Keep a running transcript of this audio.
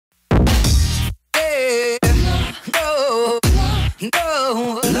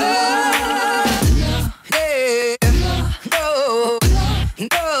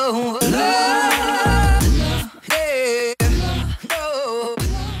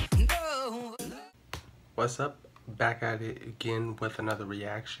What's up? Back at it again with another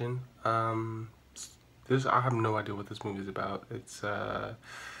reaction. This I have no idea what this movie is about. It's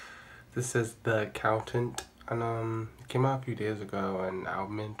this says The Accountant, and it came out a few days ago, and I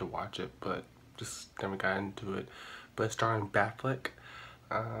meant to watch it, but just never got into it. But it's starring Batfleck.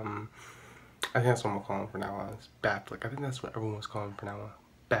 I think that's what I'm calling him for now on. It's Batfleck. I think that's what everyone's calling him for now on.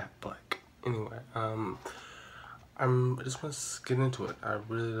 Batfleck. Anyway, I just want to get into it. I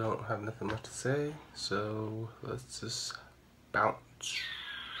really don't have nothing much to say, so let's just bounce.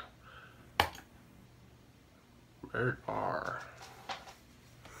 Rated R.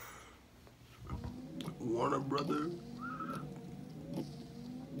 Warner Brother.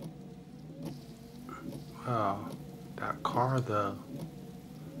 Wow, that car though.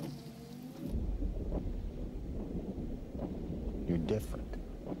 You're different.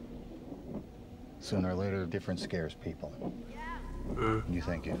 Sooner or later, different scares people. You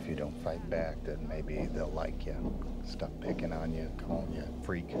think if you don't fight back, then maybe they'll like you. Stop picking on you, calling you a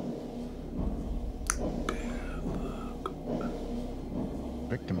freak.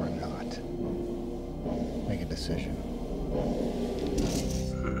 Victim or not, make a decision.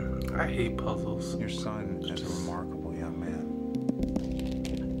 I hate puzzles. Your son is a remarkable young man.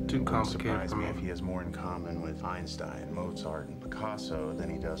 Too It wouldn't complicated surprise for me me. if he has more in common with Einstein, Mozart, and Picasso than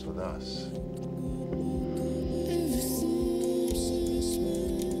he does with us.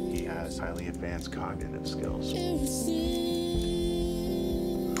 He has highly advanced cognitive skills.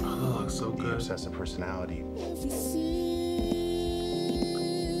 Oh, it looks so The good. obsessive personality.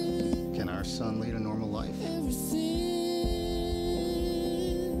 Can our son lead a normal life?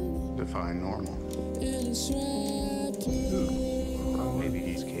 Define normal. Well, maybe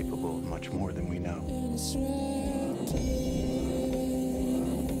he's capable of much more than we know.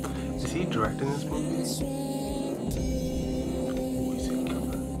 Is he directing this movie? Who is he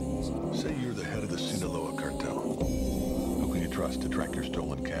killing? Say you're the head of the Sinaloa cartel. Who can you trust to track your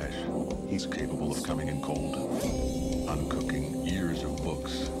stolen cash? He's capable of coming in cold, uncooking years of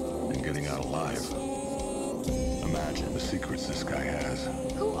books, and getting out alive. Imagine the secrets this guy has.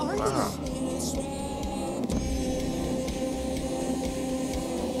 Who are you?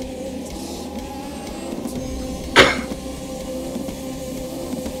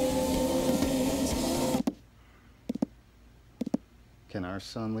 Can our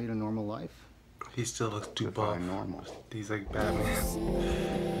son lead a normal life? He still looks too buff. Define normal. He's like Batman.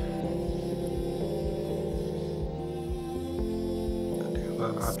 A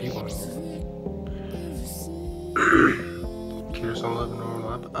lot of people in here. Curious on living a normal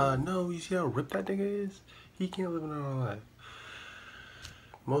life? No, you see how ripped that nigga is? He can't live a normal life.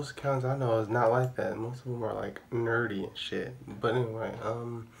 Most accounts I know is not like that. Most of them are like nerdy and shit. But anyway,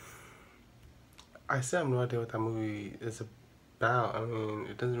 I still have no idea what that movie is about. I mean,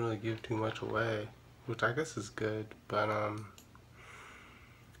 it doesn't really give too much away, which I guess is good, but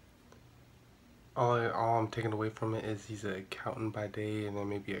all I'm taking away from it is he's an accountant by day and then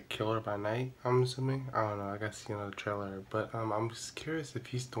maybe a killer by night, I'm assuming. I don't know, I guess you know the trailer, but I'm just curious if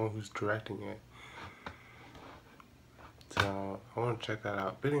he's the one who's directing it. So I want to check that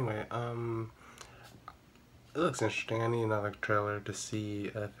out. But anyway, it looks interesting. I need another trailer to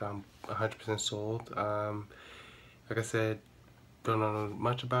see if I'm 100% sold. Like I said, don't know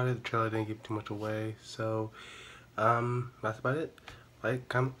much about it. The trailer didn't give too much away. So that's about it. Like,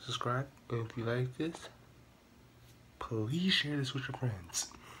 comment, subscribe, and if you like this, please share this with your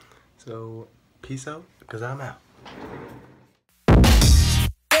friends. So peace out, because I'm out.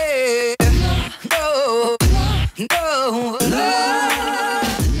 No.